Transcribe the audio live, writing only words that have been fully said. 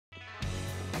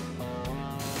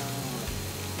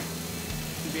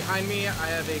behind me, I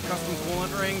have a custom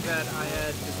coolant ring that I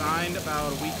had designed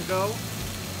about a week ago.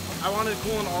 I wanted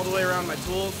coolant all the way around my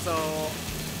tools, so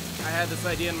I had this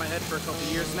idea in my head for a couple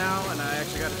years now, and I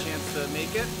actually got a chance to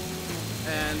make it.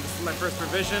 And this is my first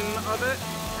revision of it,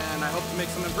 and I hope to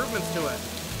make some improvements to it.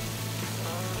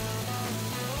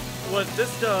 What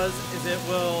this does is it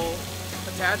will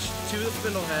attach to the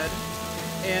spindle head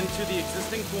and to the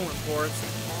existing coolant ports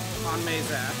on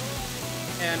Mazak,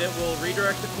 and it will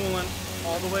redirect the coolant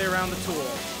all the way around the tool.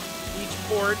 Each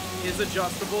port is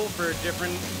adjustable for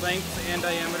different lengths and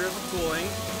diameters of tooling.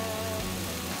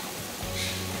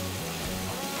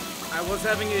 I was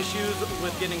having issues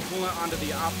with getting coolant onto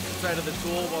the opposite side of the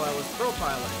tool while I was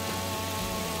profiling.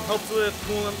 Helps with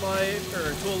coolant life,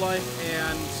 or tool life,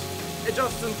 and it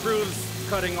just improves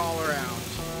cutting all around.